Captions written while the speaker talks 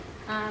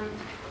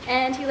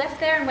And he left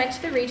there and went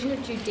to the region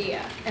of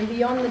Judea and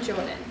beyond the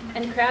Jordan,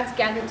 and crowds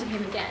gathered to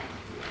him again.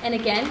 And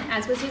again,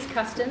 as was his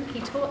custom, he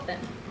taught them.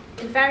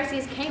 And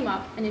Pharisees came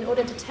up, and in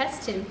order to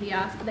test him,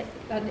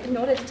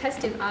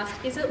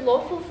 asked, "Is it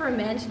lawful for a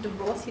man to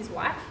divorce his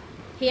wife?"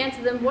 He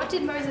answered them, "What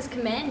did Moses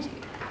command you?"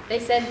 They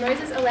said,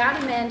 "Moses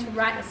allowed a man to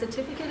write a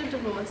certificate of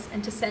divorce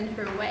and to send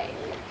her away."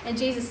 And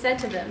Jesus said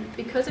to them,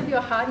 "Because of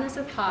your hardness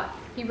of heart,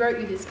 he wrote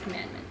you this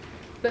commandment.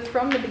 But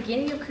from the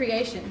beginning of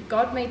creation,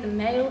 God made them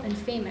male and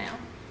female.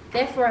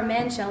 Therefore a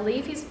man shall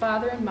leave his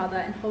father and mother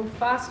and hold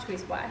fast to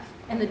his wife,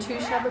 and the two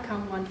shall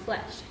become one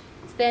flesh.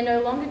 So they are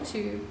no longer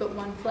two, but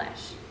one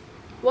flesh.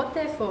 What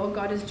therefore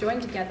God has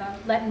joined together,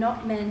 let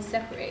not man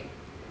separate."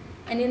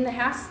 And in the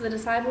house the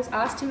disciples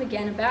asked him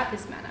again about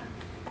this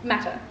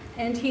matter.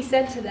 And he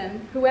said to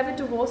them, "Whoever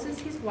divorces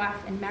his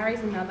wife and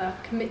marries another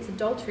commits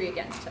adultery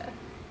against her.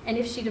 And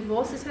if she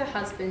divorces her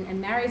husband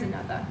and marries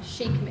another,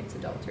 she commits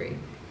adultery."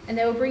 And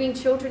they were bringing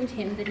children to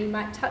him that he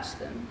might touch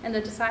them, and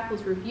the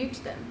disciples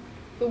rebuked them.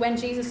 But when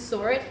Jesus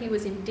saw it, he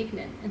was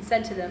indignant and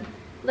said to them,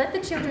 "Let the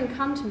children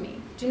come to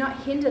me. Do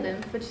not hinder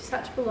them, for to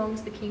such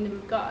belongs the kingdom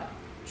of God.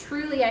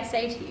 Truly I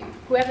say to you,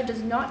 whoever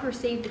does not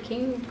receive the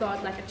kingdom of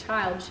God like a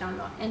child shall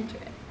not enter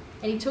it."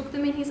 And he took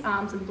them in his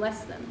arms and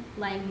blessed them,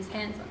 laying his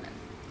hands on them.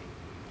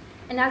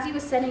 And as he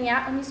was setting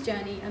out on his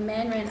journey, a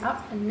man ran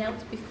up and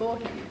knelt before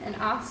him and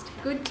asked,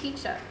 "Good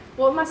teacher,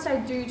 what must I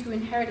do to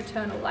inherit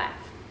eternal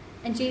life?"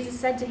 And Jesus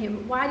said to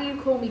him, "Why do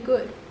you call me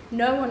good?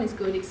 No one is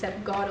good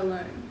except God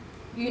alone.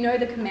 You know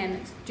the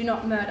commandments: do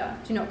not murder,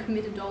 do not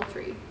commit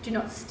adultery, do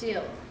not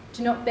steal,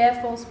 do not bear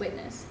false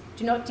witness,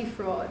 do not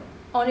defraud,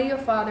 honor your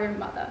father and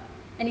mother."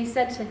 And he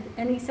said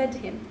to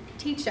him,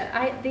 "Teacher,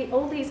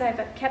 all these I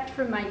have kept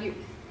from my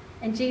youth."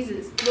 And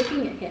Jesus,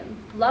 looking at him,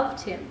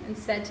 loved him and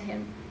said to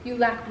him, "You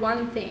lack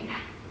one thing.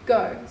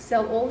 Go,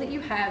 sell all that you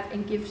have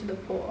and give to the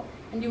poor,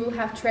 and you will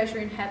have treasure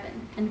in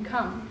heaven. And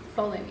come,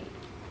 follow me."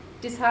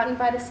 Disheartened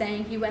by the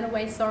saying, he went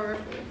away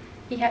sorrowful,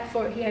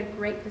 for he had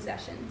great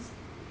possessions.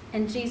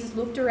 And Jesus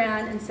looked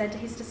around and said to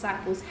his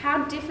disciples,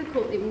 "How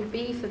difficult it will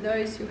be for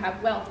those who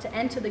have wealth to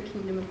enter the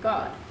kingdom of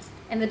God."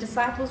 And the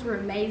disciples were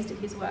amazed at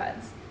his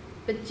words.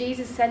 But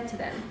Jesus said to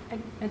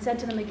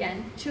them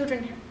again,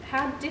 "Children,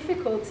 how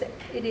difficult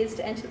it is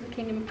to enter the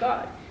kingdom of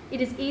God. It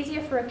is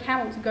easier for a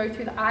camel to go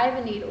through the eye of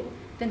a needle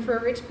than for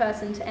a rich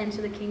person to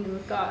enter the kingdom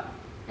of God."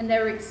 And they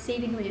were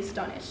exceedingly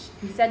astonished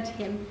and said to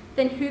him,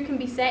 "Then who can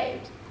be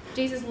saved?"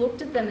 Jesus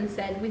looked at them and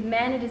said, "With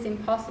man it is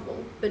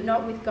impossible, but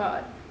not with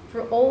God,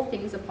 for all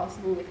things are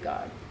possible with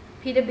God."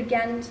 Peter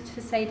began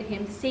to say to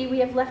him, "See, we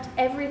have left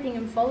everything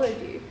and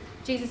followed you."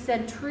 Jesus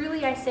said,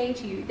 "Truly I say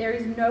to you, there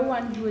is no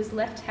one who has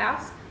left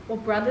house or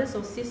brothers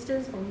or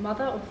sisters or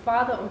mother or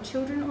father or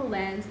children or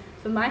lands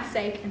for my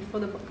sake and for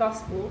the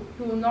gospel,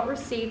 who will not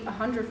receive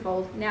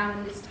 100-fold now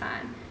in this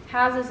time,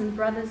 houses and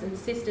brothers and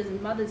sisters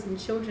and mothers and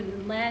children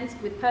and lands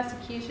with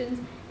persecutions,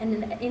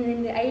 and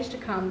in the age to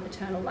come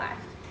eternal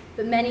life.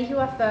 But many who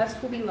are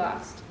first will be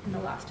last, and the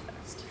last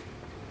first."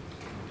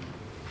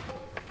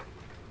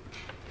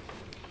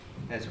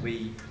 As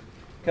we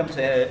come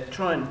to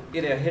try and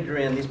get our head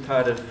around this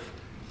part of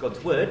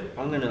God's Word,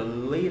 I'm going to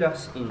lead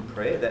us in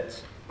prayer.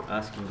 That's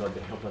asking God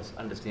to help us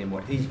understand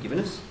what He's given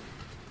us,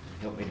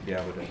 and help me to be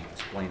able to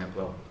explain it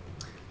well.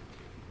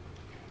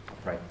 I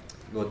pray.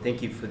 Lord,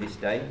 thank you for this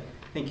day.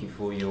 Thank you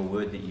for your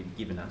Word that you've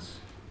given us.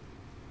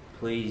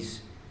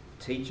 Please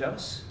teach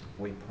us,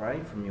 we pray,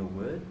 from your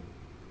Word.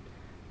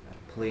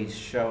 Please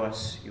show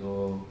us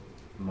your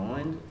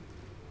mind,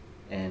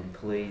 and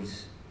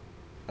please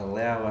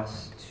allow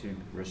us to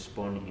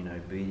respond in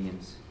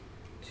obedience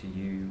to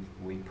you,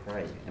 we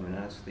pray. And we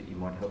ask that you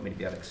might help me to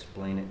be able to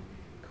explain it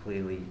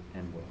clearly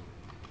and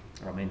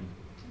well. Amen.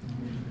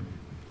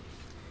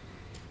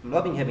 I'm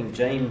loving having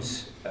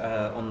James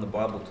on the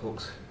Bible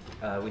Talks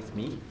with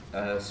me,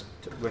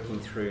 working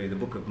through the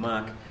book of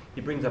Mark.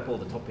 He brings up all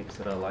the topics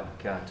that I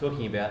like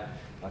talking about,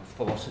 like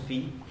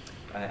philosophy.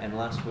 And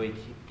last week,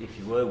 if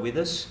you were with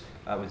us,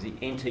 was the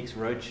Antiques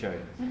Roadshow.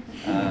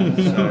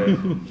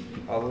 So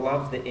I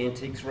love the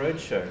Antiques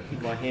Roadshow.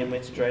 My hand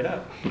went straight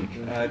up.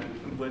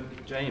 Good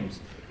work, James.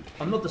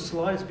 I'm not the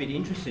slightest bit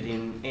interested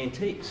in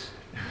antiques.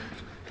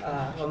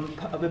 I'm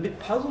a bit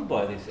puzzled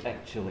by this,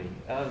 actually.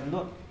 I'm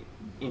not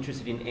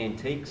interested in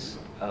antiques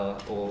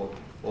or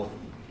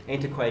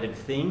antiquated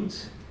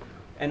things.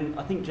 And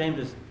I think James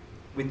has,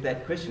 with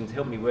that question, has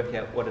helped me work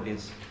out what it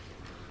is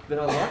that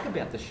I like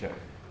about the show.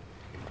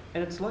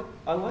 And it's like,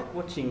 I like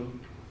watching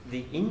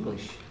the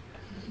English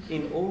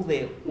in all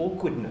their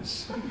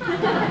awkwardness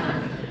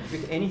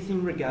with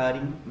anything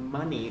regarding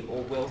money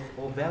or wealth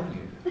or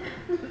value.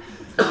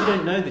 If you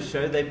don't know the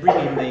show, they bring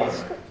in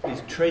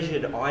these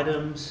treasured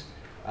items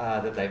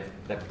that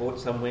they've bought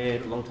somewhere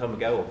a long time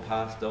ago or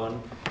passed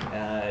on,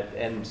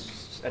 and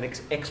an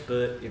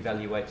expert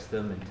evaluates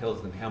them and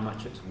tells them how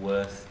much it's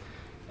worth.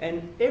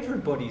 And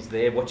everybody's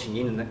there watching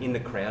in the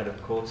crowd,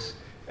 of course,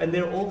 and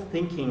they're all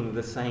thinking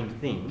the same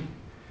thing.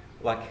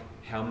 Like,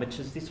 how much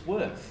is this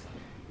worth?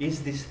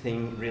 is this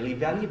thing really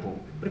valuable?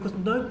 But of course,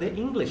 no, they're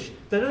English.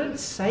 They don't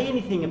say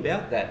anything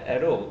about that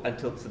at all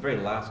until it's the very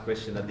last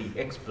question that the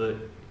expert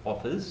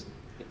offers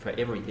for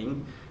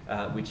everything,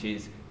 which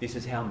is, this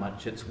is how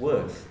much it's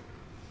worth.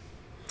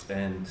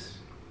 And,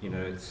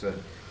 it's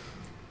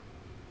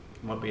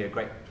might be a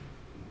great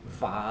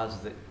vase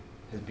that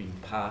has been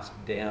passed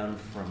down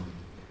from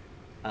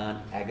Aunt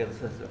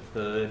Agatha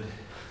III,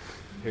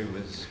 who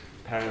was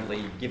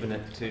apparently given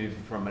it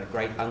from a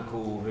great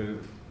uncle who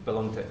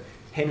belonged to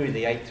Henry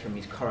VIII from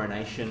his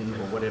coronation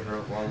or whatever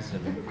it was,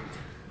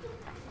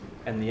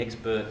 and the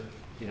expert,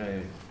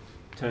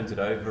 turns it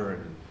over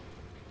and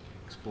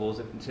explores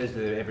it and says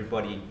to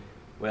everybody,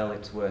 well,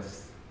 it's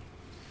worth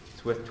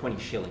 20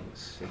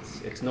 shillings.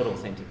 It's not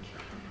authentic.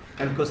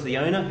 And of course, the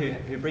owner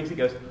who brings it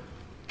goes,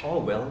 oh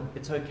well,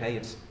 it's okay.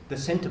 It's the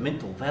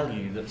sentimental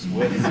value that's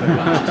worth so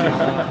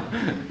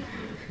much.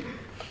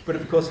 But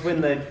of course,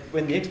 when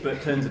the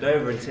expert turns it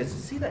over and says,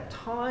 see that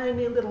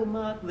tiny little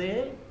mark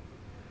there?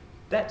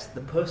 That's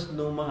the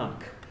personal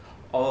mark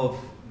of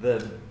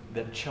the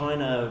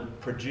China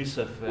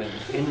producer for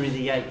Henry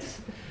VIII,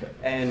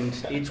 and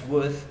it's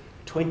worth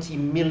 £20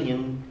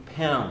 million.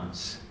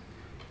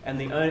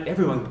 And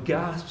everyone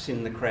gasps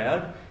in the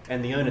crowd,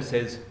 and the owner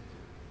says,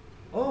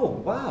 oh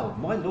wow,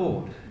 my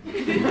lord.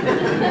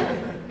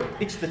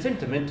 It's the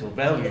sentimental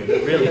value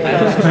that really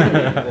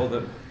matters,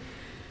 or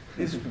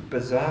this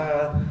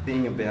bizarre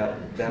thing about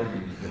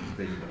value that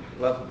they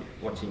love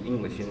watching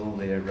English in all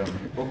their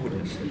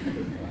awkwardness.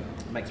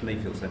 Makes me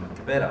feel so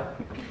much better.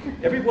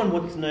 Everyone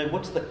wants to know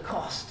what's the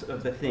cost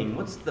of the thing,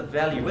 what's the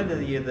value, whether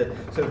you're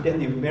down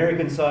the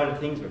American side of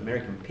things, or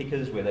American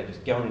pickers, where they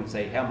just go in and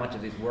say how much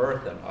is this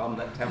worth, and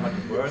that's how much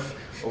it's worth,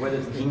 or whether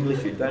it's the English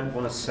who don't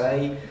want to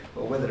say,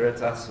 or whether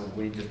it's us or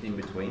we're just in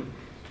between.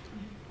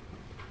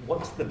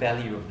 What's the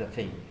value of the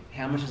thing?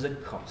 How much does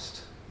it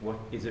cost? What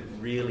is it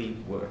really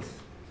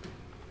worth?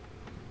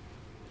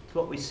 It's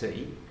what we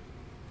see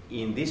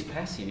in this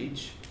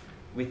passage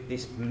with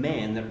this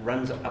man that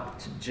runs up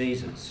to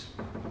Jesus.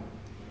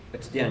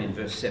 It's down in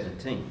verse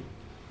 17.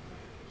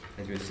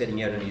 As he was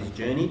setting out on his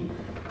journey,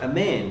 a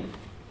man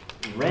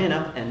ran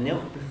up and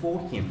knelt before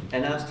him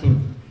and asked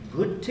him,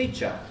 good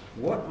teacher,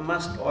 what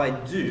must I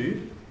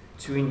do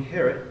to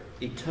inherit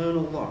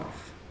eternal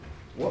life?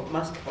 What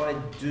must I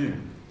do?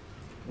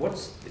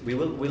 We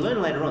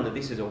learn later on that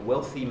this is a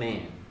wealthy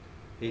man.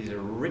 He's a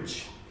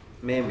rich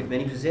man with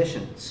many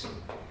possessions.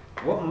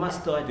 What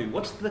must I do?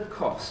 What's the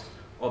cost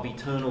of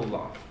eternal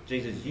life?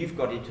 Jesus, you've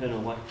got eternal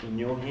life in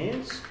your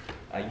hands.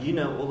 You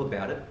know all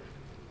about it.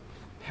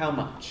 How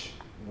much?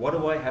 What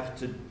do I have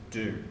to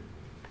do?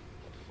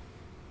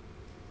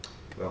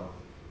 Well,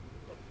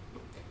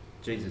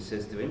 Jesus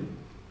says to him,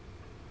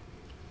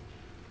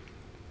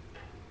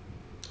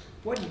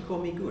 why do you call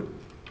me good?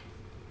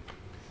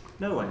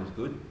 No one is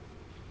good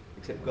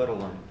except God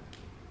alone.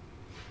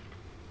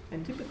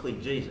 And typically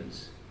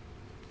Jesus,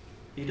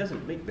 he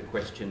doesn't meet the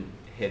question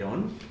head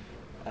on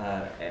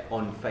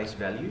face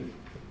value.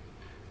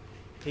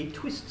 He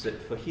twists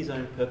it for his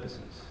own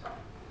purposes.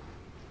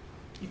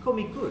 You call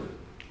me good.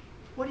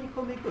 Why do you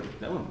call me good?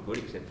 No one's good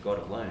except God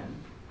alone.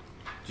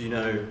 Do you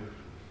know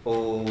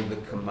all the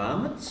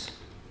commandments?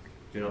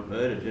 Do not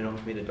murder, do not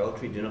commit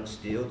adultery, do not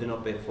steal, do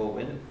not bear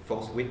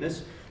false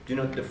witness, do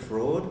not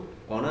defraud,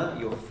 honour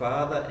your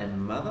father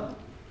and mother.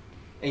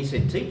 And he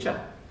said,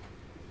 teacher,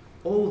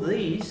 all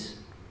these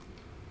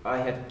I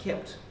have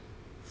kept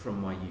from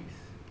my youth.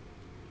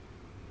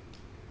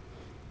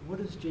 What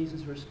does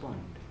Jesus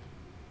respond?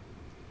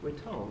 We're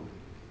told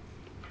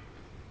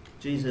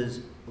Jesus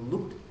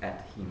looked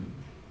at him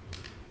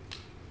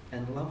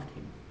and loved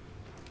him.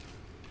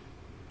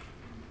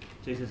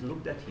 Jesus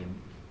looked at him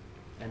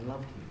and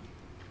loved him.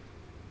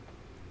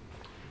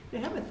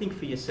 Now have a think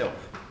for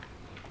yourself.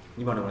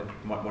 You might want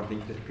to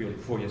think just purely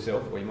for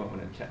yourself, or you might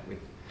want to chat with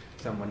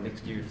someone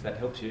next to you if that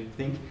helps you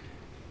think.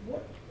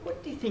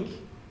 What do you think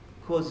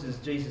causes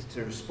Jesus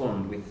to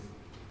respond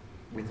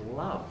with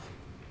love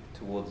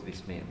towards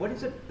this man? What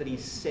is it that he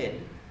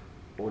said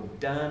or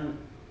done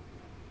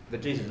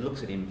that Jesus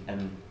looks at him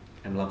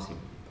and loves him?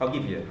 I'll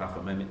give you half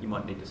a moment. You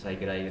might need to say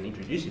good day and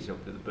introduce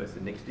yourself to the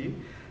person next to you,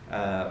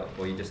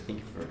 or you just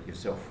think for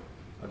yourself.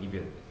 I'll give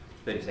you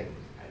 30 seconds.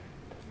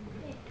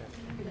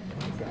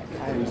 Okay.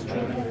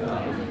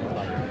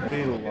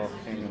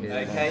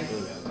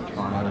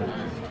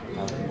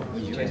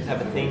 Just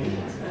have a think.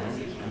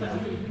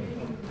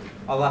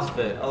 I'll ask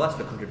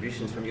for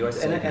contributions from you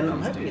guys, and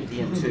I'm hoping at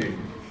the end too,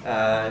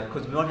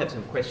 because we might have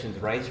some questions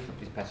raised from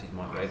this passage.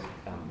 Might raise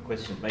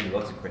questions, maybe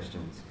lots of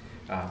questions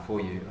for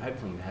you.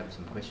 Hopefully, we'll have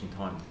some question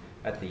time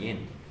at the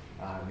end,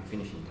 with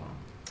finishing time.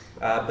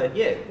 But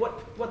yeah,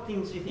 what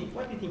things do you think?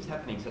 What do you think's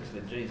happening such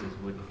that Jesus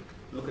would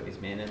look at this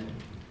man and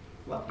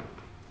love him?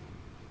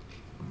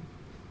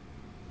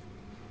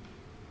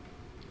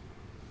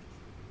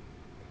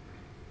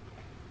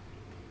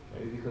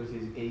 Maybe because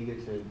he's eager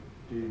to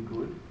do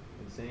good,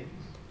 it seems.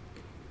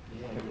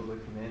 Yeah, kept all the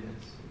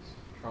commandments, he's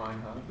trying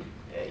hard.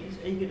 Yeah, he's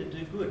eager to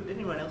do good. Did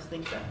anyone else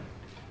think that?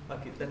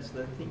 Like, if that's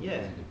the thing?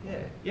 Yeah.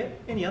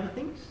 Any other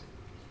things?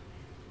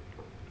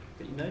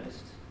 that you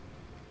noticed?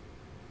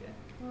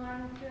 Well,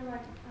 I feel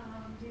like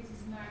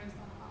Jesus knows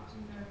the heart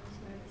and knows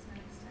where this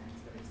man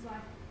stands, but it's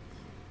like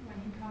when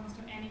he comes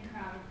to any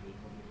crowd of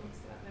people, he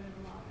looks at them in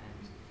love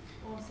and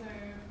also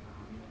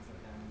looks at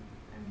them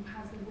and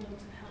has the will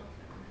to help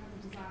them and has a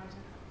desire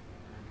to help them.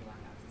 And I feel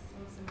like that's a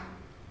sort of similar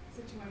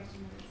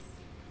situation as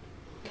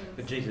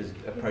But Jesus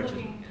he's approaches.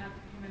 looking at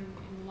him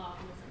in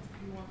love in the sense that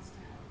he wants to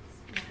help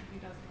someone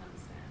who doesn't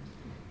understand.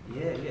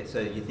 Yeah.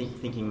 So you're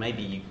thinking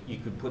maybe you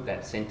could put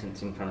that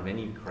sentence in front of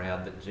any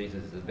crowd that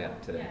Jesus is about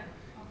to. Yeah,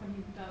 often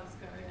he does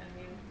go and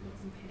he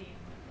looks in pity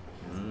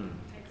and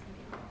takes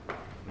pity.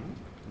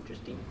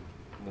 Interesting.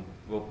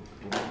 Well,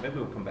 maybe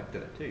we'll come back to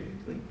that too,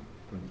 actually,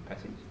 from this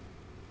passage.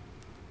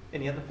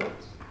 Any other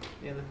thoughts?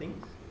 Any other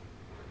things?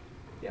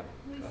 Yeah.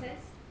 Well, he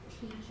says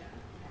teacher,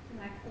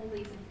 like all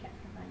these have kept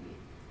from my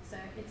youth. So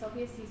it's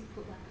obvious he's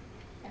put like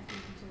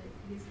effort into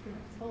his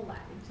whole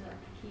life into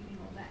like keeping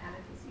all that out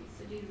of his youth.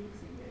 So Jesus looks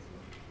at him and goes,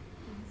 well,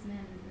 this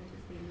man has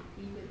just been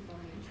eager to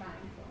follow me and trying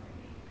to follow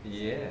me.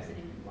 Yeah. So he looks at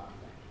him in love.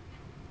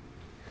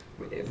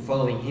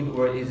 Following him,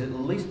 or is at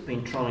least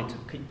been trying to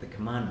keep the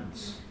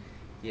commandments.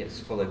 Yes,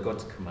 follow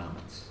God's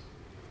commandments.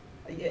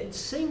 Yeah, it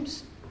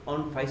seems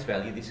on face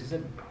value this is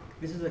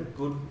a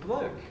good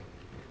bloke.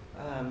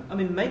 I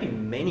mean, maybe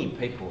many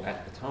people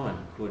at the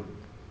time could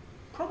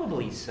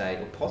probably say,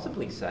 or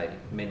possibly say,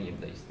 many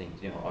of these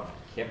things. You know,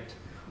 I've kept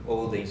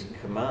all these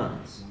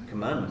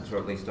commandments, or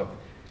at least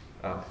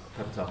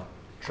perhaps I've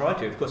tried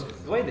to. Of course,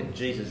 the way that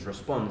Jesus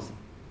responds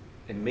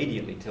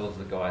immediately tells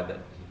the guy that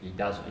he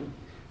doesn't.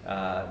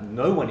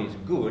 No one is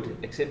good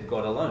except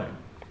God alone.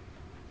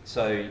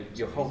 So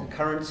your whole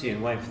currency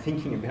and way of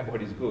thinking about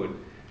what is good,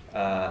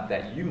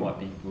 that you might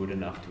be good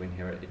enough to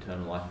inherit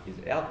eternal life,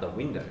 is out the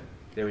window.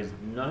 There is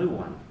no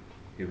one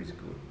who is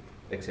good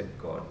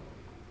except God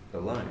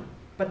alone.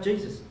 But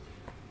Jesus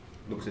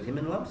looks at him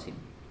and loves him.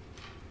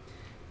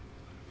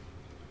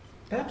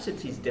 Perhaps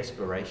it's his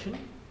desperation.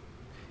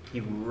 He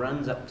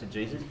runs up to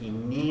Jesus. He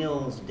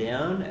kneels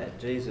down at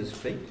Jesus'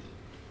 feet.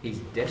 He's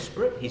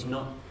desperate. He's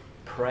not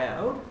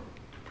proud,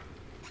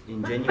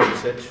 in genuine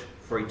search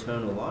for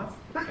eternal life.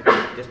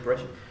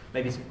 Desperation.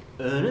 Maybe he's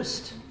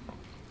earnest.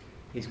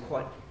 He's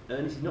quite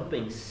earnest. He's not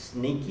being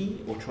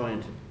sneaky or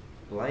trying to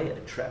lay a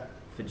trap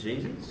for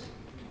Jesus.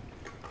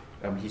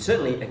 He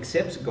certainly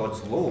accepts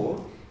God's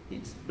law.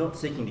 He's not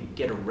seeking to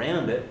get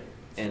around it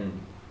and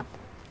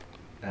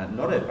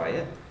not obey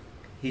it.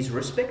 He's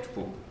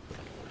respectful.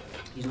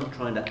 He's not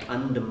trying to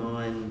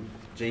undermine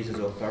Jesus'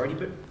 authority,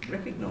 but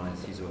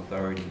recognise his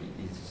authority.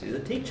 He's a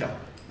teacher.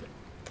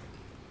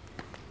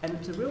 And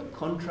it's a real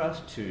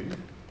contrast to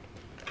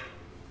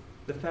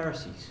the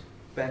Pharisees,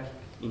 back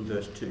in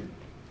verse 2.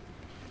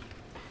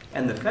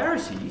 And the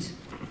Pharisees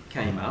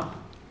came up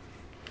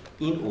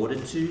in order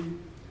to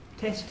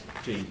test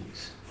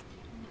Jesus.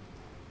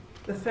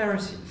 The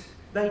Pharisees,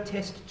 they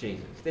test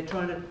Jesus. They're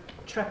trying to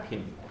trap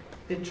him.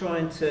 They're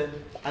trying to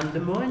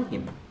undermine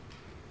him.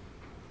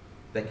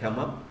 They come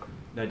up,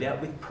 no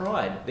doubt, with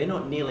pride. They're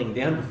not kneeling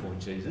down before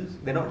Jesus.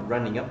 They're not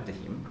running up to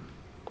him.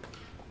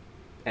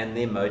 And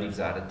their motives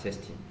are to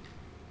test him.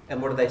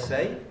 And what do they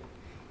say?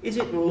 Is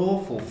it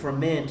lawful for a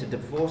man to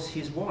divorce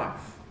his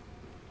wife?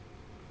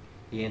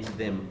 He answered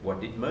them,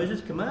 what did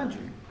Moses command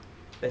you?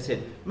 They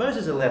said,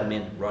 Moses allowed a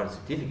man to write a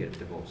certificate of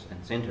divorce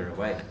and send her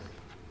away.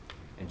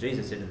 And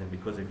Jesus said to them,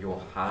 because of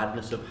your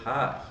hardness of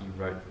heart, he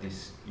wrote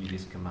you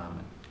this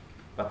commandment.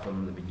 But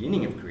from the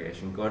beginning of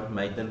creation, God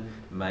made them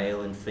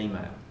male and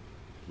female.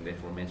 And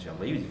therefore a man shall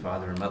leave his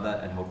father and mother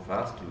and hold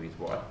fast to his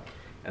wife,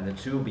 and the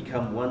two will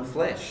become one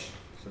flesh.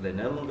 So they're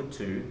no longer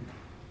two,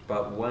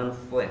 but one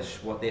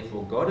flesh. What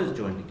therefore God has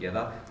joined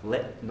together,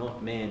 let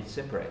not man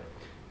separate.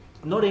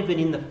 Not even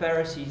in the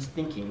Pharisees'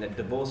 thinking that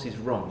divorce is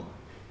wrong.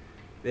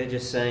 They're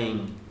just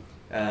saying,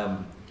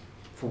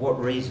 for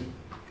what reason?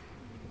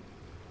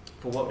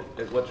 For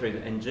what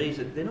reason? And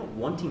Jesus, they're not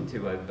wanting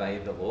to obey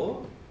the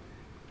law.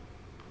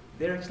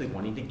 They're actually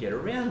wanting to get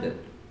around it,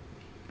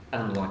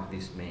 unlike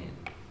this man.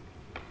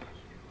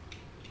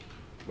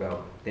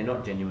 Well, they're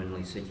not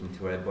genuinely seeking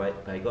to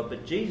obey God,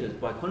 but Jesus,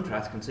 by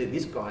contrast, can see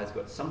this guy's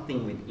got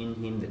something within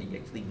him that he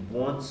actually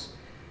wants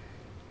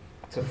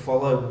to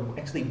follow,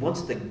 actually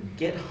wants to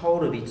get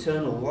hold of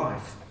eternal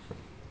life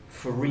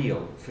for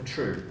real, for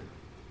true.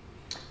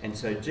 And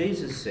so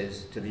Jesus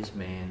says to this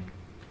man,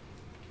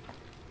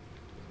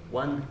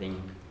 one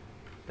thing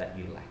that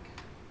you lack.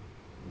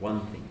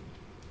 One thing.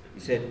 He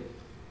said,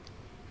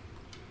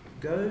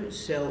 go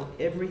sell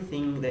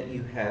everything that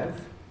you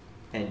have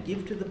and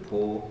give to the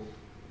poor.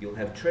 You'll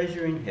have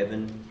treasure in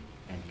heaven,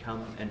 and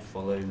come and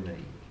follow me.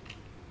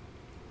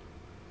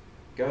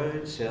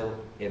 Go sell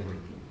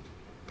everything.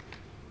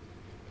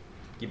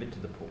 Give it to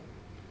the poor.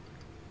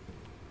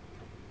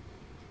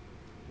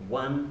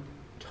 One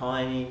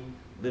tiny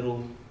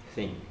little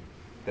thing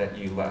that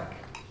you lack.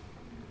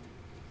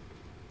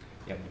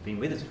 You've been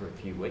with us for a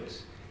few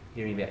weeks,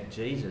 hearing about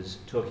Jesus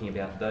talking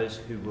about those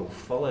who will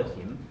follow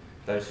him,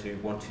 those who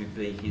want to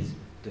be his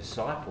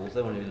disciples,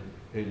 those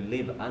who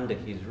live under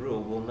his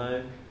rule, will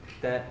know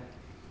that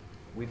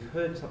we've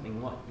heard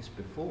something like this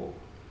before.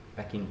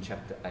 back in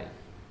chapter 8.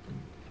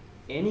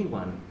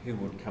 Anyone who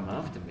would come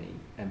after me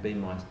and be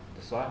my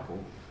disciple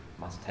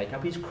must take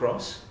up his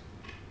cross,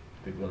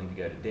 be willing to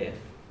go to death,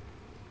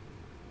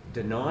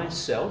 deny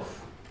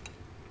self,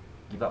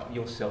 give up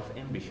your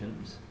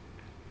self-ambitions,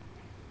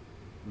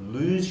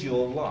 lose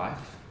your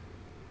life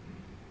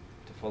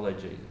to follow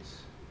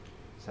Jesus,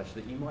 such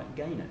that you might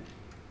gain it.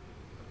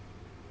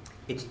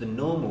 It's the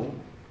normal,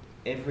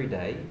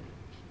 everyday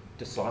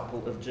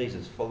disciple of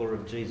Jesus, follower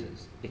of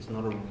Jesus. It's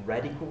not a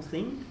radical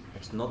thing.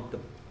 It's not the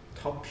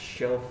top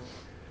shelf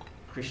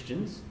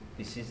Christians.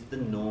 This is the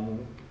normal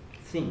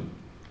thing.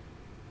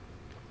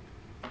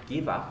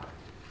 Give up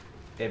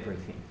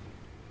everything.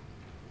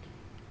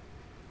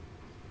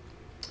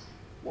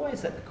 Why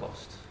is that the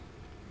cost?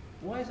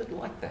 Why is it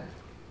like that?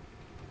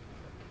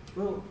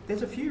 Well,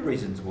 there's a few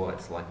reasons why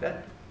it's like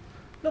that.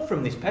 Not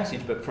from this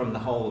passage, but from the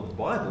whole of the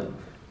Bible.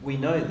 We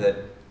know that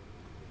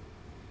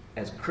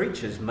as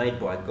creatures made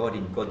by God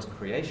in God's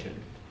creation,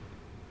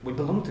 we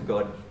belong to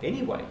God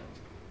anyway.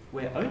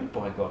 We're owned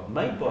by God,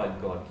 made by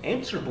God,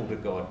 answerable to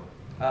God,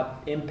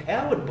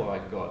 empowered by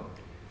God.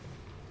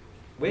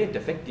 We're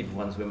defective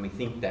ones when we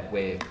think that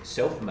we're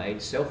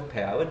self-made,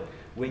 self-powered.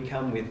 We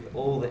come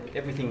with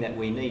everything that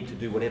we need to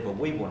do whatever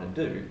we want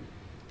to do.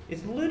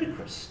 It's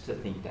ludicrous to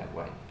think that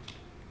way.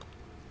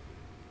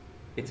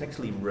 It's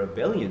actually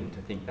rebellion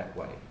to think that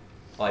way.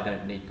 I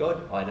don't need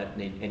God. I don't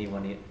need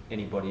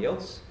anybody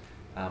else.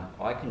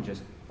 I can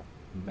just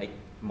make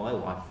my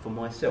life for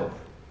myself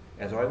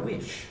as I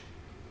wish.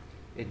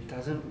 It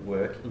doesn't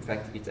work. In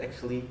fact, it's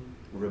actually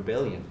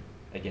rebellion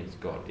against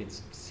God.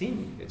 It's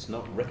sin. It's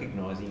not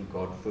recognising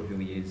God for who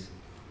he is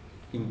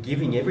in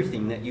giving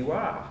everything that you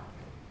are.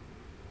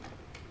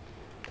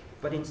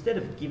 But instead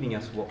of giving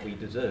us what we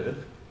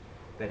deserve,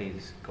 that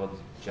is God's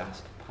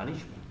just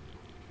punishment,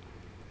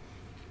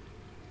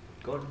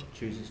 God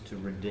chooses to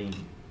redeem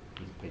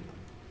his people,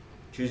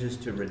 chooses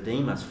to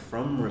redeem us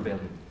from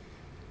rebellion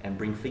and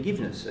bring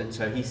forgiveness. And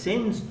so he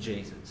sends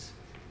Jesus.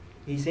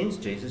 He sends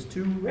Jesus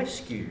to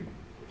rescue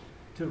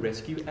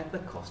at the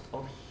cost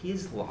of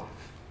his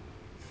life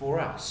for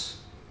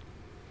us,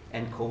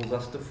 and calls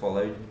us to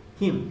follow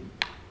him.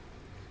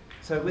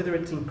 So whether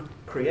it's in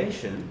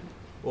creation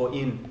or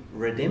in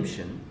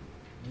redemption,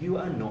 you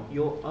are not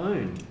your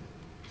own,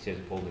 says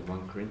Paul in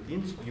 1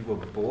 Corinthians. You were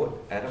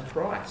bought at a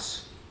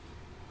price.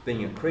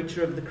 Being a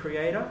creature of the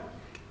Creator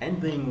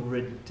and being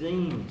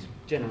redeemed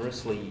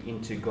generously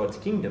into God's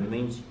kingdom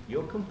means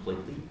you're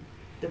completely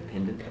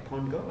dependent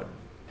upon God.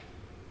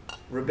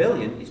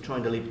 Rebellion is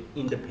trying to live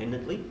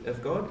independently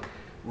of God.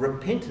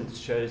 Repentance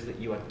shows that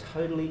you are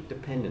totally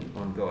dependent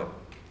on God.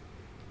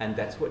 And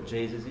that's what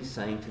Jesus is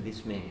saying to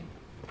this man.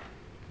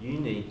 You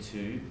need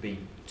to be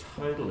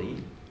totally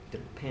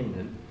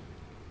dependent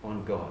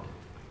on God.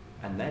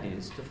 And that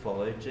is to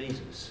follow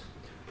Jesus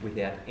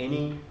without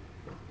any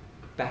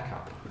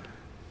backup,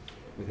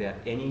 without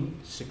any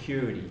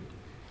security,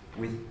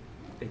 with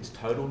its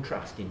total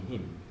trust in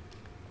him.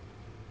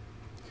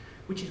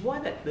 Which is why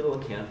that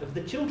little account of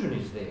the children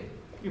is there.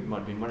 You might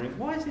have been wondering,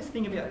 why is this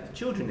thing about the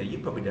children there? You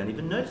probably don't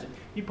even notice it.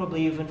 You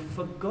probably even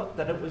forgot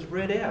that it was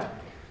read out.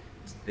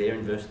 It's there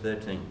in verse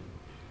 13.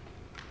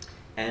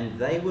 And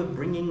they were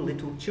bringing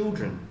little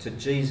children to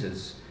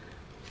Jesus,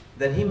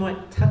 that he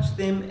might touch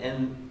them,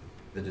 and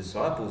the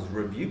disciples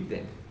rebuked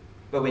them.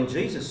 But when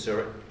Jesus saw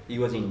it, he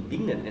was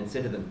indignant and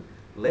said to them,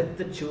 "Let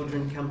the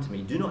children come to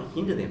me, do not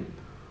hinder them,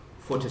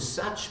 for to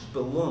such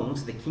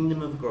belongs the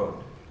kingdom of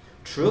God.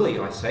 Truly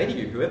I say to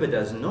you, whoever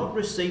does not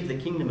receive the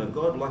kingdom of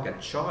God like a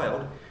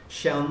child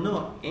shall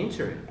not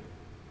enter it."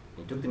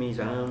 He took them in his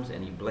arms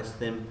and he blessed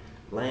them,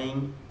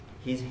 laying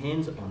his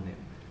hands on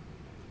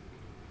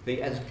them.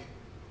 As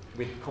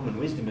with common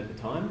wisdom at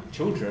the time,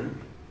 children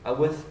are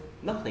worth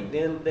nothing.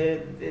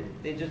 They're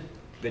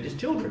just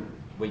children.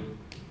 We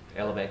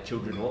elevate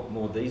children a lot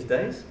more these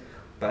days,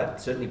 but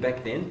certainly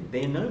back then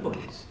they're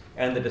nobodies.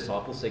 And the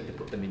disciples seek to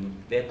put them in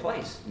their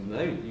place.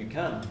 No, you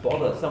can't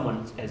bother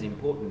someone as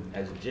important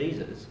as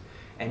Jesus.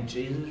 And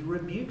Jesus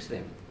rebukes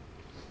them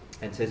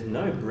and says,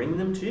 no, bring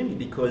them to me,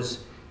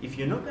 because if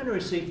you're not going to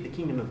receive the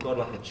kingdom of God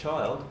like a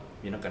child,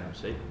 you're not going to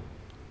receive it.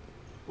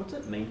 What's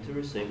it mean to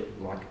receive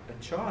it like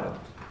a child?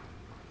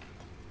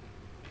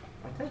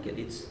 I take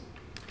it's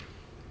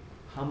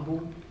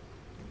humble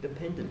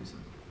dependence.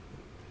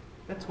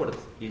 That's what it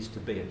is to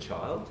be a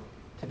child,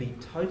 to be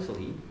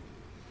totally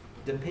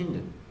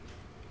dependent.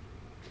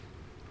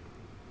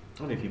 I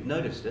don't know if you've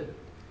noticed it,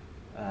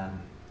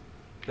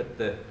 but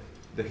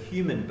the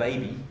human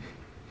baby,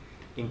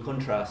 in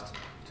contrast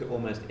to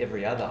almost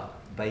every other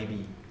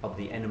baby of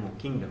the animal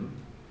kingdom,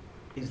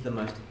 is the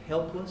most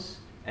helpless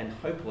and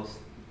hopeless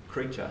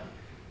creature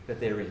that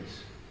there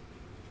is.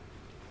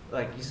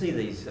 Like, you see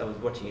these, I was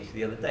watching it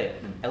the other day,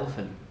 an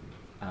elephant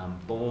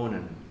born,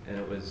 and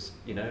it was,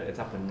 it's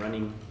up and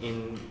running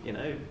in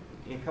a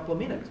couple of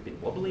minutes, a bit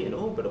wobbly and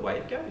all, but away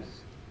it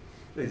goes.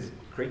 These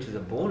creatures are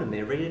born and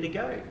they're ready to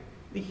go.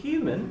 The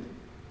human,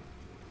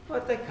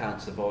 they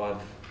can't survive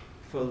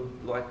for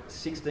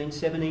 16,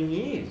 17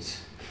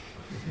 years.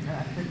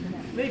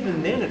 And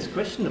even then, it's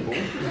questionable.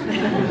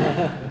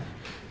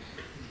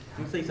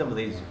 You see some of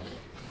these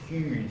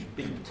huge,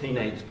 big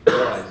teenage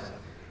guys,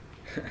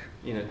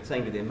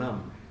 saying to their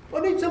mum, "I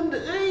need something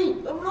to eat.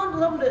 I've got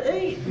something to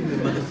eat." And the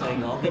mother's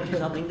saying, "I'll get you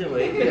something to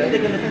eat." They're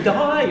going to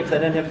die if they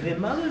don't have their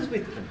mothers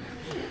with them.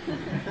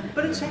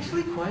 But it's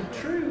actually quite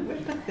true. We're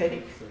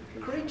pathetic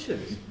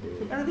creatures.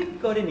 And I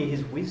think God in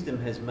His wisdom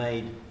has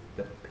made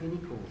the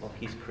pinnacle of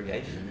His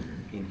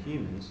creation in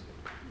humans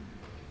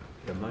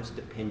the most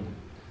dependent.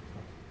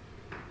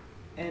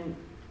 And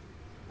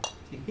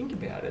if you think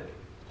about it,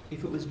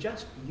 if it was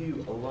just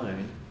you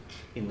alone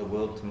in the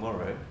world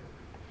tomorrow,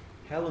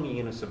 how long are you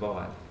going to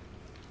survive?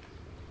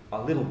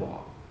 A little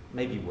while,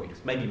 maybe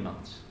weeks, maybe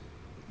months.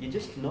 You're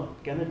just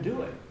not going to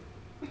do it.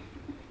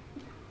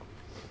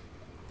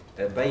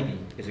 A baby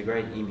is a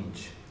great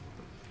image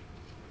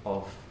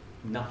of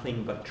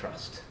nothing but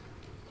trust.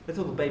 That's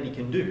all the baby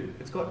can do.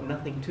 It's got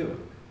nothing to it.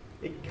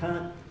 It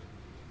can't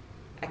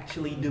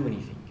actually do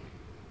anything.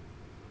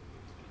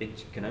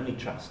 It can only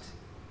trust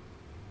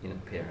in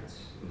its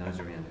parents and those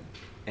around it.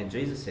 And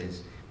Jesus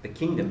says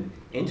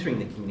entering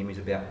the kingdom is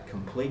about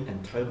complete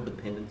and total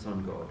dependence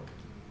on God.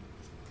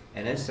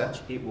 And as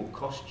such, it will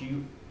cost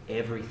you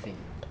everything.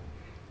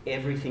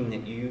 Everything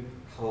that you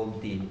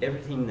hold dear.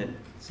 Everything that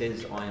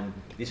says,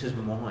 this is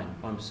mine.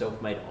 I'm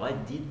self-made. I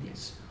did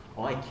this.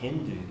 I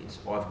can do this.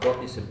 I've got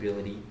this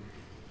ability.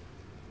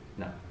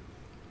 No.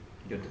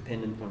 You're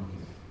dependent on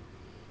Him.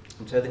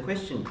 And so the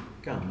question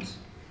comes,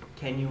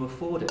 can you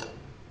afford it?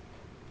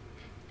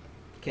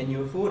 Can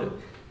you afford it?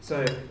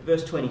 So,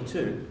 verse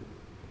 22,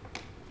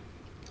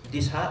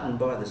 disheartened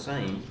by the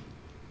saying,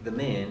 the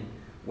man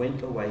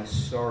went away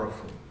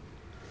sorrowful,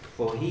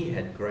 for he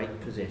had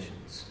great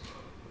possessions.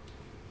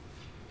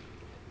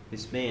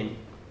 This man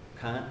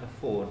can't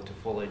afford to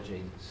follow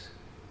Jesus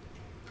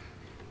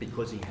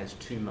because he has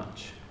too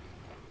much.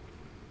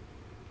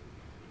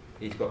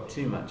 He's got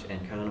too much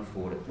and can't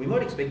afford it. We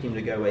might expect him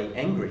to go away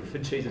angry for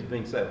Jesus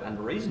being so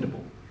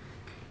unreasonable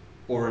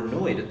or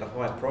annoyed at the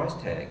high price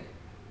tag,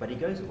 but he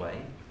goes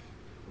away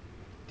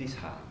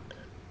disheartened,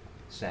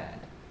 sad.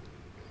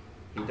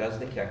 He does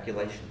the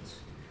calculations.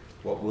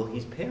 What will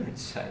his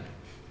parents say?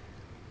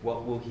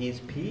 What will his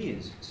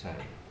peers say?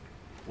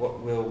 What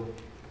will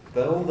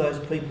all those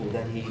people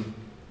that he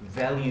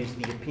values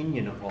the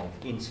opinion of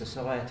in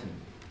society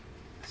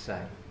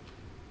say?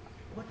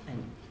 What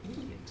an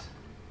idiot.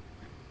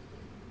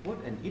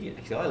 What an idiot.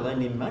 Actually, I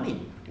loaned him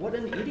money. What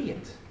an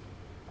idiot.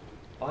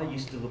 I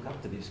used to look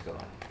up to this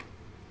guy.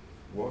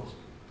 What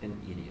an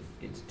idiot.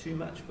 It's too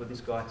much for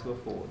this guy to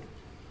afford.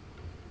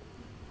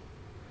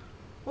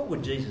 What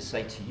would Jesus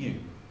say to you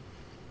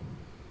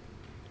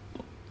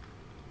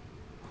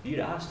if you'd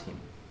asked him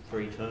for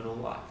eternal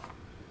life?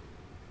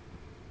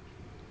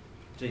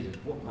 Jesus,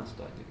 what must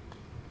I do?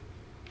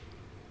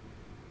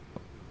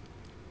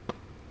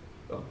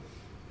 Well,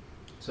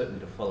 certainly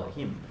to follow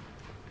him.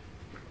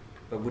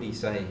 But would he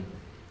say,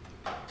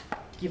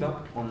 give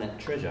up on that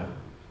treasure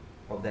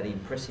of that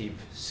impressive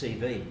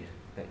CV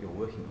that you're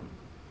working on?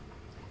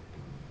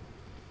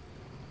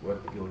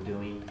 Work that you're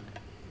doing,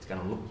 it's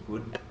going to look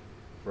good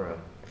for a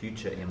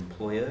future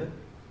employer.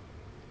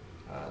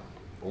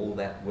 All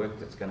that work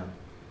that's going to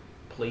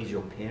please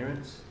your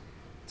parents.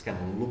 It's going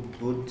to look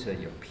good to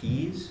your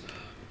peers.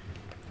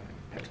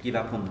 Perhaps give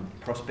up on the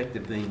prospect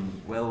of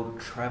being well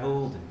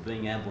travelled and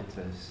being able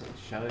to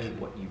show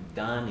what you've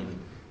done in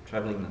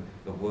travelling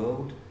the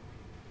world?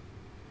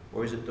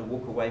 Or is it to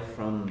walk away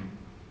from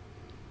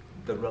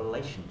the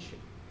relationship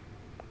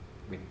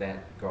with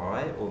that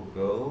guy or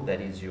girl that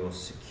is your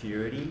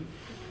security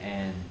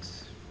and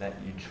that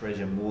you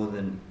treasure more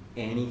than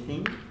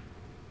anything?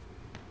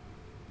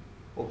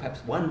 Or perhaps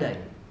one day,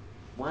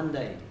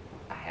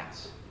 a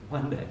house.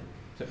 One day,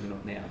 certainly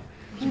not now.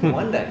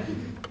 One day,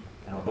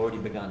 and I've already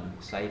begun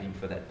saving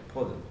for that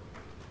deposit.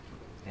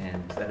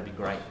 And that'd be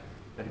great.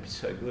 That'd be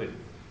so good.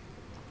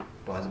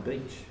 Buys a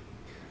beach.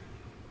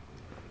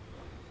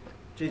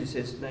 Jesus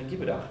says, no,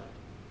 give it up.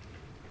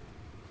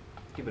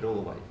 Give it all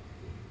away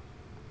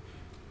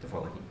to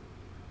follow him.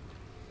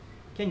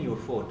 Can you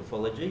afford to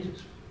follow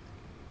Jesus?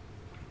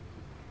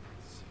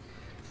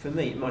 For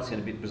me, it might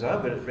sound a bit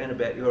bizarre, but around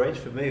about your age,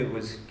 for me it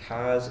was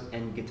cars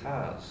and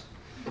guitars.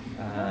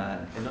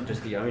 And not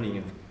just the owning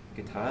of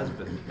guitars,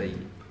 but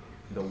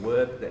the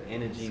work, the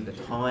energy, the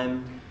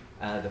time,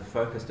 the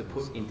focus to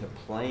put into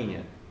playing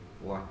it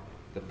like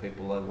the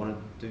people I wanted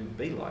to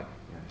be like,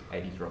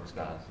 80s rock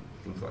stars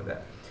and things like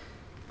that.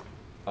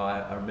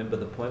 I remember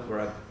the point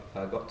where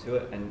I got to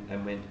it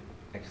and went,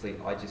 actually,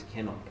 I just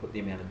cannot put the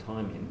amount of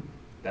time in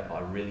that I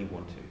really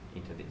want to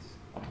into this.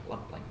 I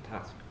love playing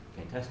guitars,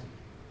 fantastic.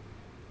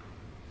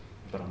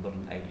 But I'm not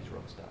an 80s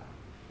rock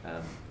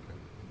star.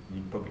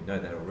 You probably know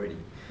that already.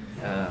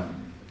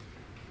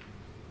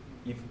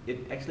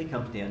 It actually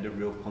comes down to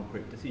real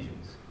concrete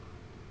decisions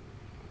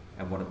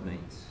and what it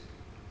means.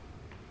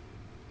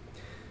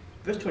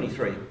 Verse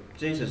 23,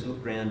 Jesus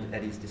looked round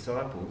at his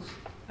disciples,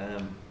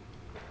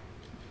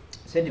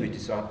 said to his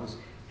disciples,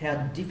 how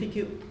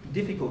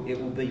difficult it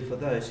will be for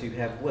those who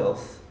have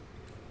wealth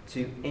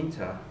to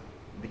enter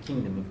the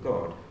kingdom of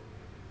God.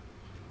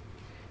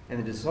 And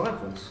the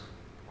disciples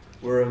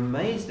were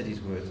amazed at his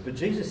words, but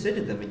Jesus said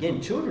to them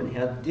again, "Children,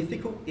 how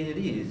difficult it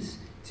is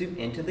to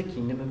enter the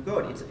kingdom of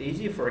God. It's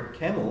easier for a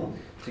camel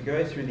to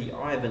go through the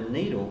eye of a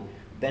needle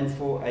than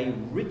for a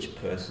rich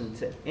person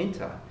to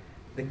enter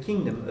the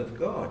kingdom of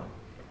God."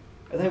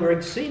 And they were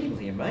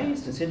exceedingly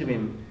amazed and said to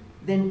him,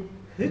 "Then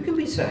who can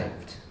be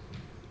saved?"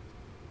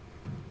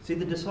 See,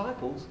 the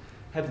disciples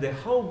have their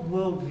whole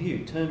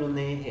worldview turned on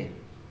their head.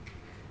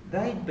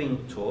 They'd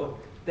been taught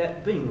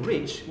that being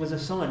rich was a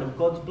sign of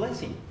God's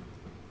blessing.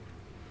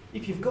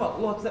 If you've got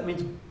lots, that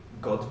means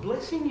God's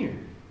blessing you.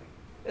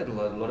 A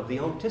lot of the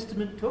Old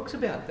Testament talks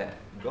about that.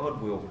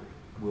 God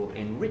will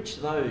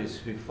enrich those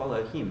who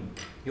follow him.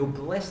 He'll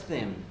bless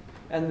them,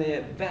 and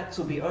their vats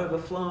will be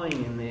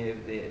overflowing, and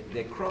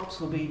their crops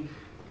will be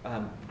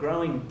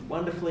growing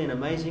wonderfully and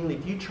amazingly.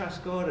 If you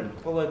trust God and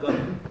follow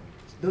God,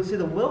 see,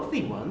 the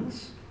wealthy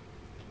ones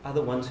are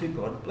the ones who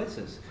God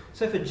blesses.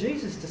 So for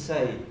Jesus to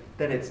say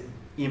that it's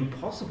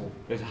impossible,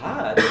 it's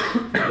hard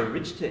for the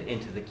rich to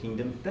enter the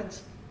kingdom,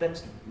 that's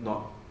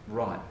not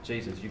right.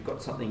 Jesus, you've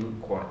got something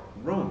quite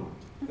wrong.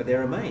 But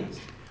they're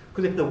amazed.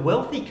 Because if the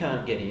wealthy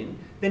can't get in,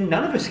 then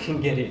none of us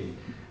can get in.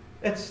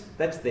 That's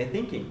their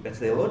thinking. That's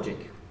their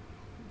logic.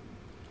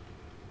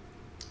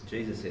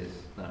 Jesus says,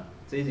 no,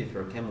 it's easier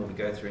for a camel to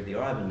go through the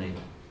eye of a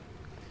needle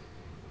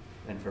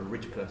than for a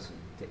rich person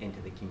to enter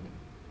the kingdom.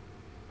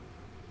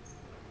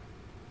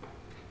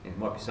 And it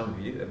might be some of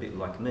you, a bit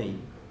like me,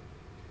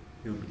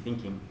 who would be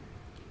thinking,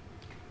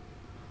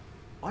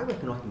 I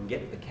reckon I can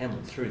get the camel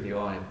through the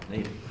eye of the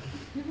needle.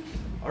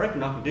 I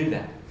reckon I can do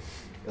that.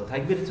 It'll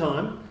take a bit of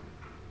time,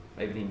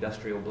 maybe the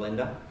industrial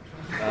blender.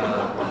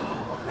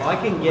 I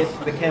can get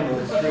the camel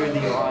through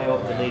the eye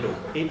of the needle.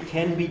 It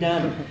can be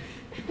done.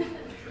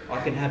 I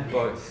can have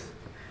both.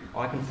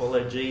 I can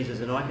follow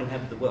Jesus and I can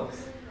have the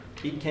wealth.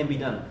 It can be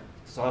done.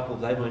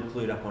 Disciples, they weren't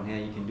clued up on how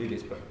you can do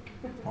this, but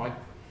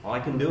I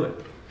can do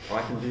it.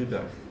 I can do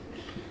both.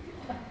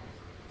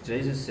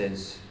 Jesus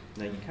says,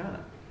 no, you can't.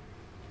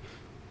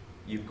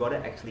 You've got to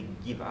actually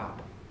give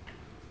up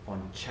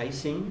on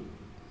chasing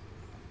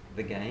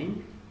the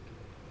gain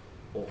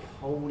or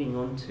holding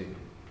on to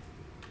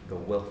the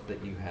wealth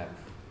that you have,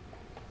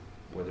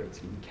 whether it's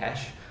in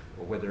cash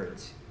or whether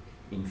it's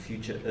in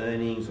future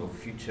earnings or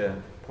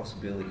future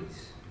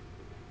possibilities.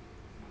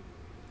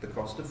 The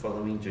cost of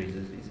following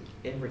Jesus is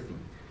everything.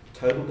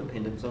 Total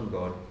dependence on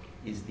God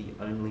is the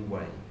only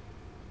way.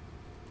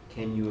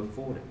 Can you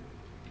afford it?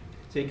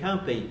 So you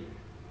can't be,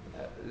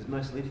 as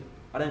most live,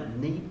 I don't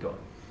need God.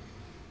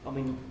 I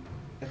mean,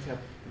 that's how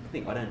people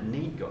think, I don't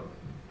need God.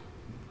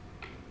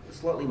 A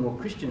slightly more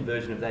Christian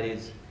version of that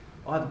is,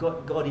 I've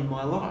got God in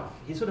my life.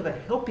 He's sort of a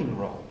helping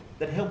role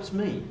that helps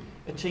me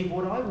achieve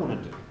what I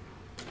want to do.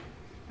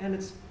 And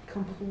it's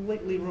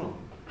completely wrong.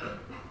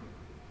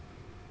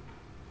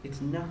 It's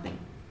nothing.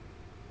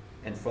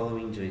 And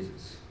following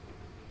Jesus.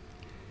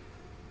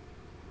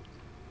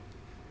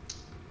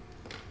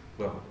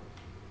 Well,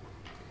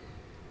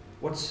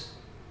 what's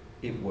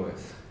it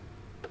worth,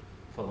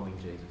 following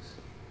Jesus?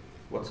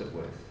 What's it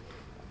worth?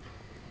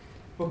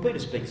 Well, Peter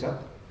speaks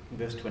up in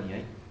verse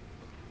 28.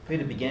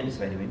 Peter began to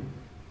say to him,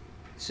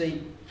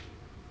 "See,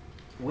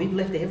 we've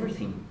left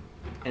everything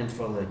and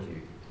followed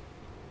you."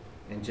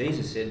 And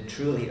Jesus said,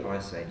 "Truly I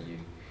say to you,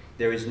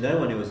 there is no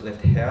one who has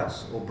left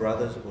house or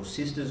brothers or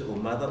sisters or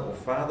mother or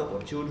father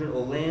or children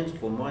or lands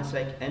for my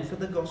sake and for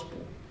the gospel,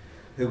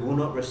 who will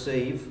not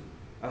receive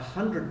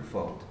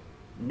 100-fold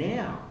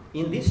now,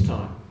 in this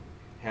time,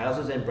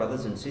 houses and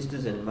brothers and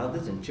sisters and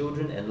mothers and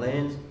children and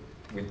lands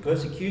with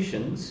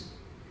persecutions,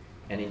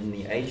 and in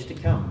the age to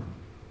come,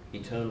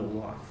 eternal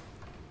life.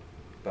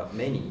 But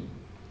many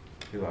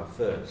who are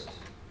first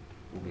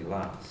will be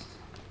last,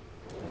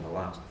 and the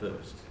last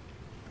first."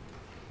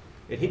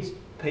 It hits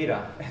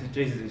Peter as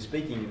Jesus is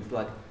speaking. It's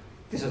like,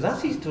 this is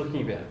us he's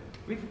talking about.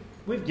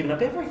 We've given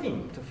up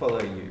everything to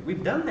follow you.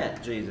 We've done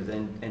that, Jesus.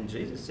 And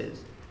Jesus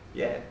says,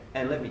 yeah,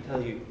 and let me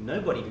tell you,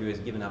 nobody who has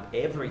given up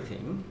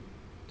everything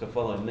to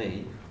follow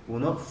me will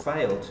not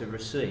fail to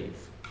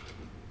receive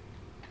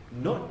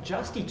not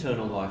just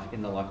eternal life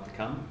in the life to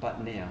come,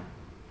 but now.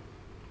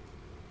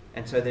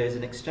 And so there's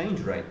an exchange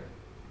rate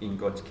in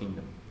God's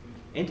kingdom.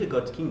 Enter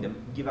God's kingdom,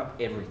 give up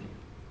everything.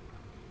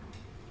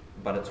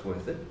 But it's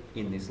worth it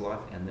in this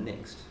life and the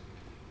next.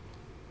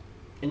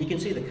 And you can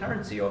see the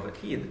currency of it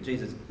here that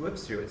Jesus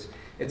works through.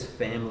 It's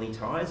family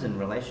ties and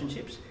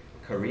relationships,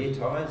 career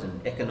ties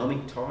and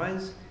economic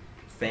ties,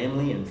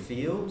 family and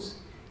fields.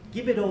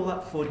 Give it all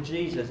up for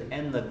Jesus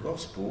and the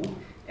gospel,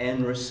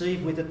 and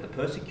receive with it the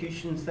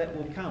persecutions that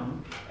will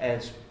come,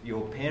 as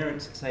your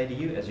parents say to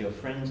you, as your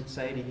friends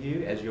say to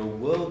you, as your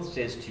world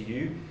says to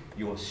you,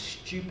 you're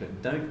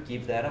stupid, don't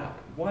give that up.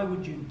 Why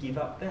would you give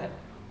up that?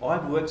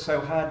 I've worked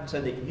so hard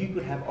so that you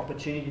could have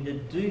opportunity to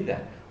do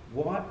that.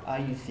 What are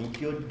you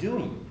think you're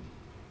doing?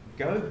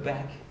 Go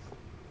back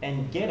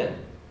and get it.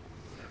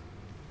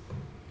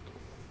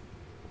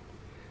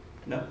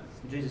 No,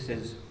 Jesus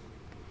says,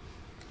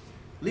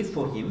 live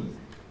for him,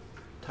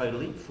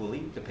 totally,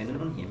 fully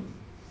dependent on him,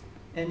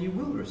 and you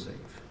will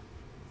receive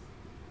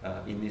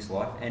in this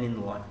life and in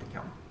the life to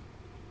come.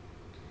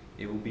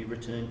 It will be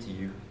returned to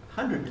you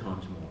 100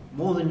 times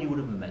more than you would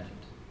have imagined.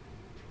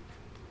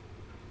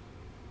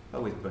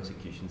 But with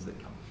persecutions that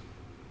come.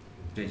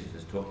 Jesus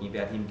is talking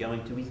about him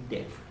going to his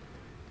death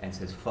and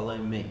says, "Follow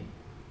me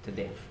to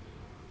death."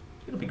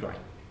 It'll be great.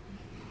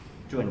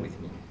 Join with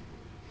me.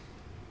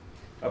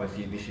 I have a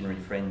few missionary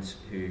friends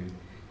who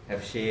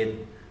have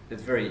shared,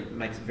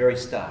 makes it very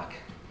stark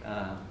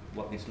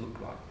what this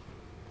looked like.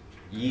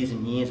 Years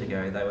and years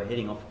ago, they were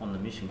heading off on the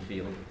mission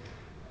field,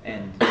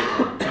 and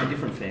two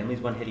different families,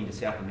 one heading to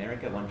South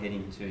America, one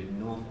heading to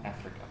North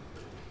Africa.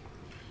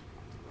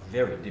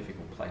 Very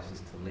difficult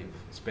places to live,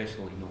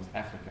 especially North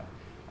Africa,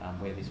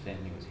 where this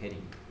family was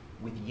heading,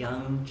 with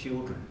young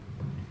children.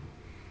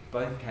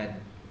 Both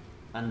had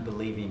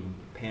unbelieving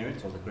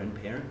parents, or the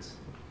grandparents,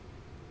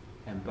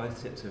 and both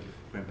sets of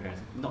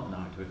grandparents, not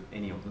known to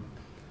any of them,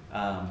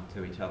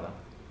 to each other,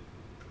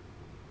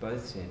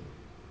 both said,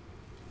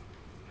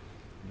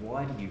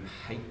 "Why do you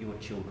hate your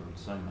children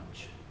so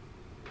much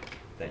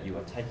that you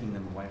are taking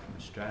them away from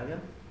Australia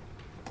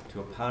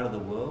to a part of the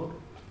world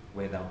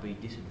where they'll be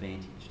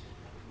disadvantaged,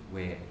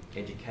 where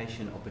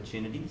education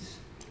opportunities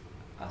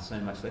are so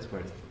much less,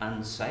 where it's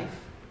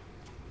unsafe,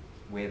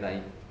 where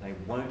they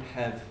won't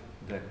have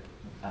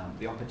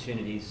the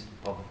opportunities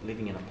of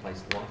living in a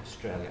place like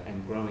Australia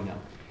and growing up.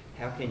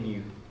 How can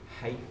you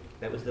hate,"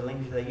 that was the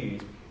language they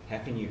used, "how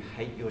can you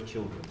hate your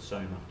children so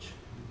much?"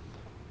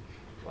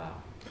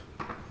 Wow.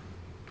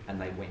 And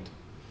they went.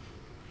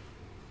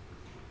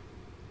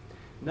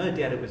 No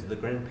doubt it was the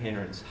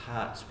grandparents'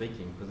 heart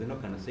speaking, because they're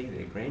not going to see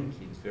their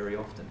grandkids very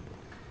often.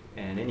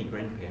 And any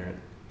grandparent,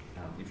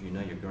 if you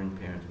know your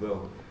grandparents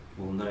well,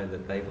 will know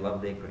that they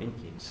love their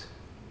grandkids.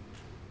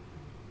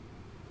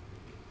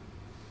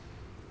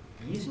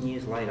 Years and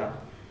years later,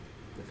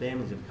 the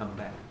families have come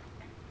back.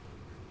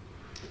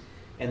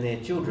 And their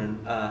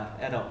children,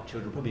 adult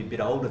children, probably a bit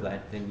older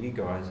than you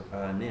guys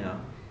are now,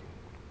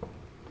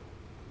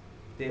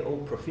 they're all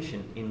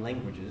proficient in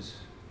languages,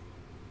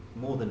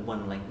 more than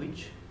one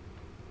language.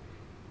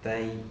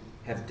 They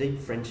have deep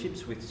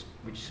friendships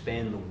which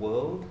span the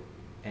world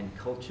and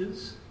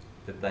cultures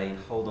that they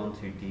hold on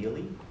to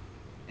dearly,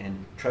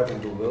 and travel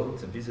the world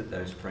to visit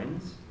those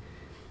friends.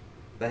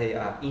 They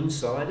are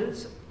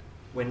insiders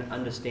when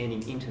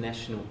understanding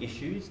international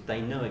issues.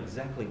 They know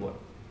exactly what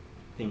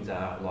things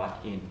are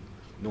like in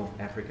North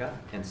Africa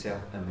and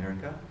South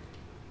America.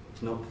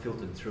 It's not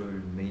filtered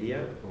through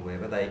media or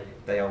whatever.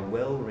 They are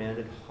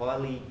well-rounded,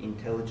 highly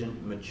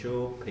intelligent,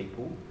 mature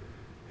people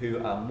who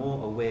are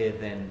more aware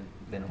than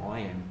I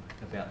am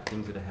about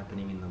things that are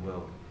happening in the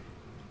world.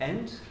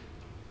 And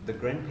the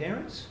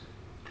grandparents,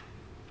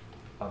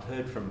 I've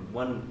heard from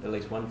at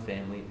least one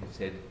family who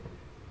said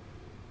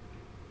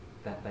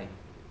that they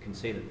can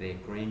see that their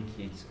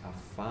grandkids are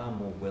far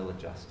more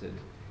well-adjusted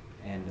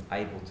and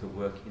able to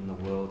work in the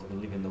world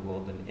and live in the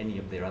world than any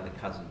of their other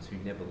cousins who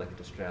never left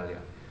Australia,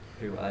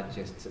 who are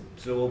just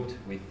absorbed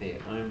with their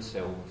own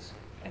selves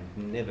and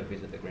never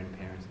visit the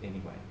grandparents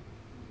anyway.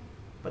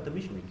 But the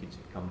missionary kids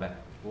who come back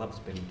love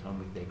spending time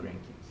with their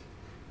grandkids,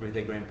 with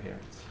their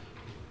grandparents.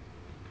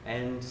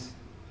 And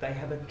they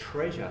have a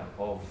treasure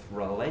of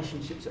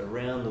relationships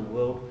around the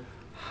world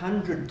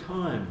 100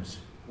 times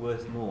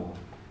worth more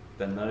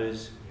than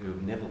those who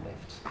have never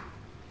left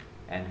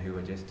and who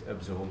are just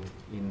absorbed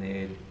in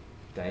their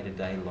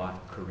day-to-day life,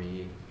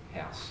 career,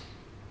 house.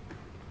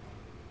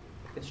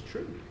 It's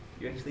true.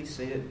 You actually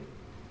see it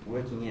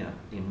working out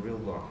in real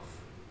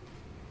life.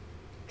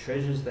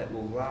 Treasures that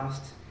will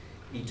last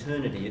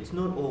eternity. It's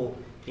not all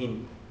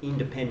in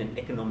independent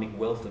economic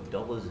wealth of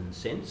dollars and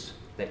cents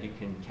that you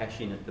can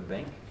cash in at the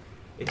bank.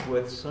 It's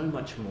worth so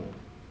much more.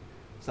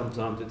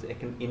 Sometimes it's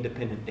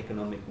independent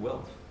economic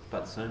wealth,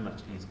 but so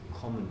much is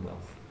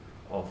commonwealth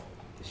of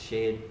the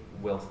shared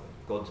wealth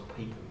of God's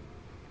people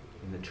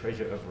in the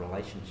treasure of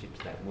relationships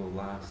that will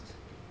last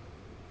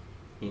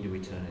into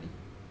eternity.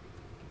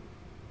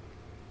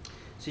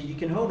 So you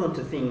can hold on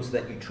to things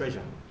that you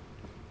treasure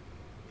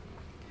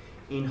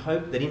in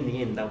hope that in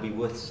the end they'll be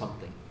worth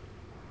something.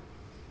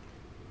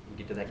 You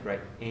get to that great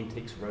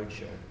Antiques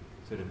Roadshow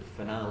sort of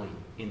finale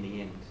in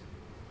the end,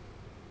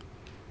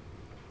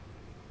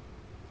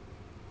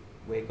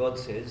 where God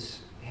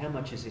says, "How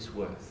much is this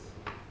worth?"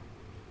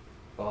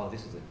 "Oh,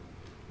 this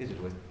is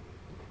worth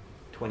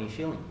 20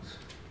 shillings.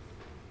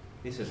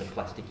 This is a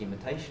plastic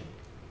imitation.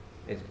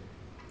 There's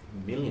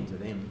millions of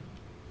them.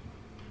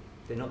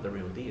 They're not the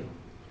real deal."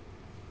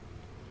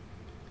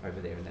 Over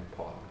there in that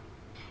pile.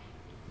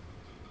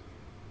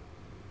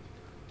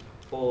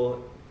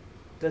 Or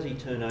does he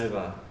turn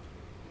over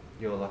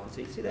your life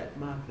and see that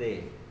mark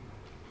there?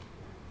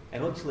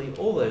 And actually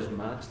all those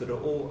marks that are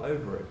all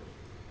over it,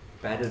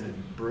 battered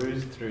and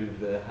bruised through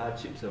the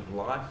hardships of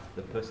life,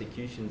 the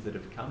persecutions that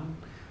have come.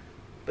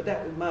 But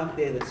that mark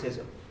there that says,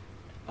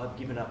 "I've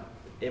given up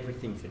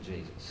everything for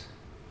Jesus."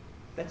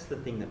 That's the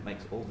thing that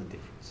makes all the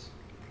difference.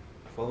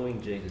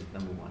 Following Jesus,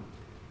 number one.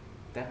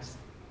 That's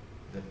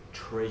the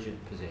treasured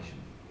possession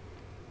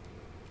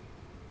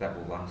that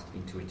will last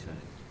into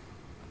eternity.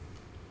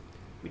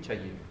 Which are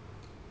you?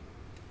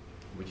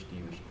 Which do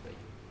you wish to be?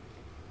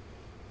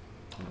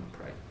 I'm going to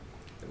pray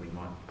that we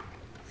might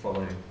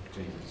follow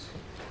Jesus.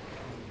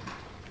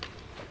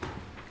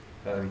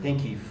 Father, we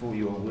thank you for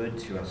your word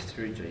to us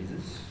through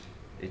Jesus.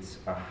 It's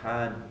a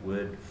hard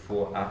word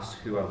for us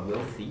who are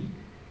wealthy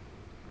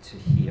to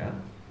hear.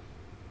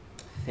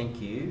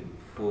 Thank you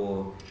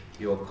for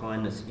your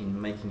kindness in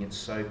making it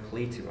so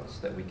clear to us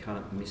that we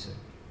can't miss it.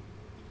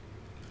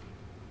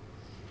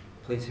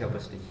 Please help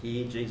us to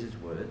hear Jesus'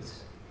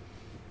 words,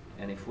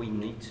 and if we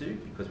need to,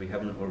 because we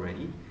haven't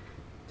already,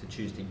 to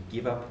choose to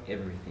give up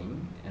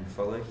everything and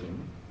follow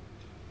him.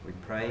 We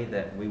pray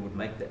that we would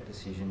make that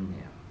decision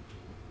now.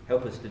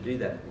 Help us to do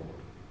that, Lord.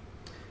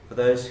 For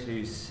those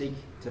who seek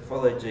to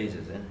follow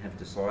Jesus and have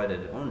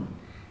decided on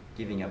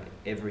giving up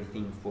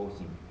everything for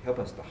him, help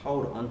us to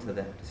hold on to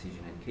that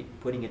decision and keep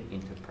putting it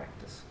into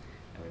practice.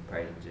 And we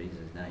pray in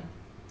Jesus' name.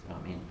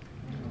 Amen.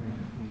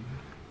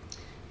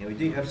 Now we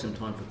do have some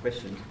time for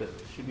questions, but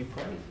should we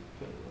pray?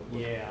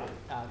 Yeah,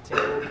 Tim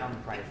will come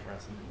pray for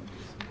us and then we'll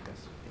do some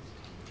questions.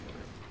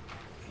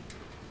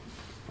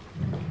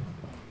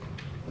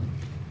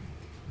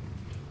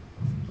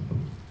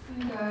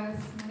 Hi guys,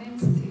 my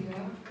name's Tia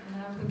and I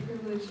have the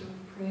privilege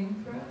of praying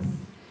for us,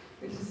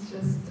 which is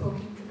just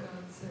talking to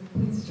God, so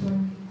please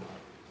join me.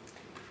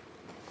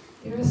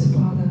 Dearest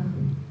Father,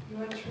 you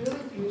are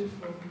truly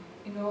beautiful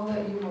in all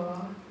that you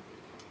are,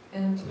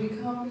 and we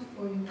come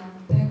before you now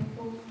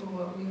thankful for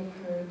what we have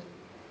heard.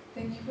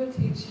 Thank you for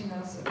teaching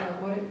us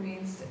about what it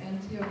means to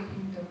enter your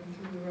kingdom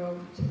through the road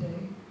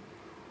today.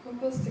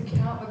 Help us to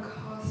count the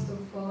cost of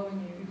following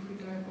you if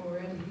we don't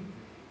already.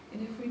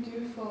 And if we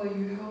do follow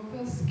you, help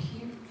us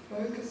keep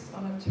focused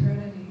on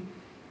eternity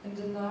and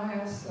deny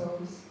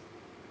ourselves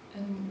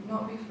and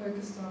not be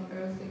focused on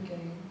earthly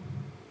gain.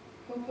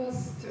 Help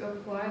us to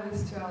apply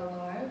this to our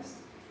lives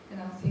and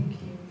our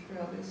thinking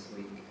throughout this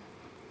week.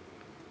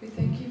 We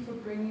thank you for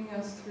bringing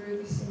us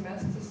through the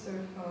semester so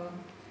far.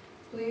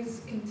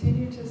 Please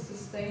continue to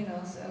sustain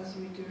us as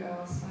we do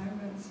our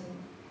assignments and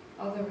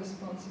other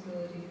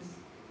responsibilities.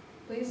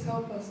 Please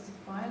help us to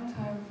find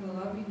time for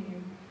loving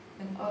you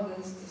and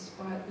others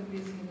despite the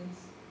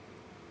busyness.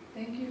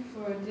 Thank you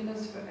for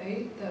Dinners for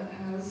 8 that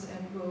has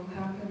and will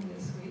happen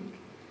this week.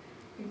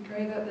 We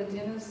pray that the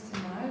dinners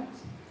tonight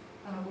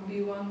will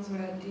be ones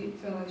where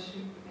deep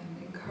fellowship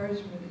and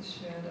encouragement is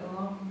shared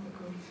along with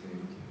the good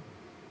food.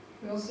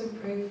 We also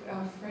pray for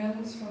our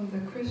friends from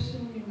the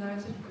Christian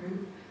United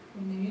Group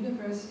from the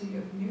University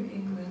of New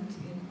England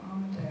in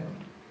Armidale.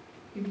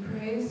 We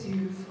praise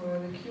you for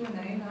the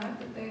Q&A night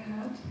that they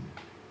had,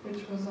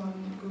 which was on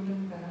good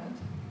and bad.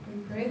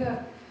 We pray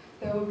that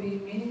there will be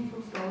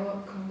meaningful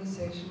follow-up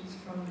conversations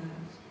from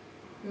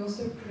that. We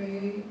also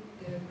pray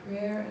their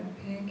prayer and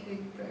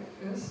pancake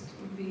breakfast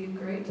would be a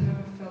great time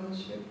of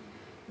fellowship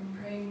and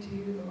praying to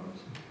you, Lord.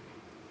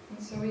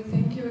 And so we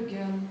thank you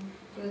again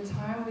for the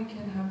time we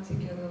can have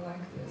together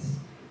like this,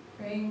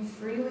 praying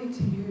freely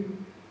to you.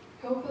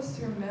 Help us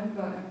to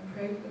remember and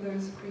pray for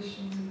those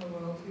Christians in the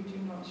world who do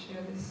not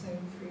share this same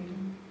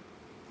freedom.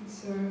 And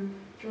so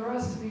draw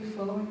us to be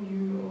following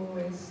you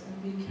always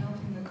and be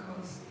counting the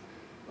cost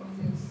of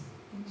this.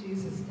 In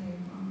Jesus'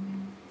 name.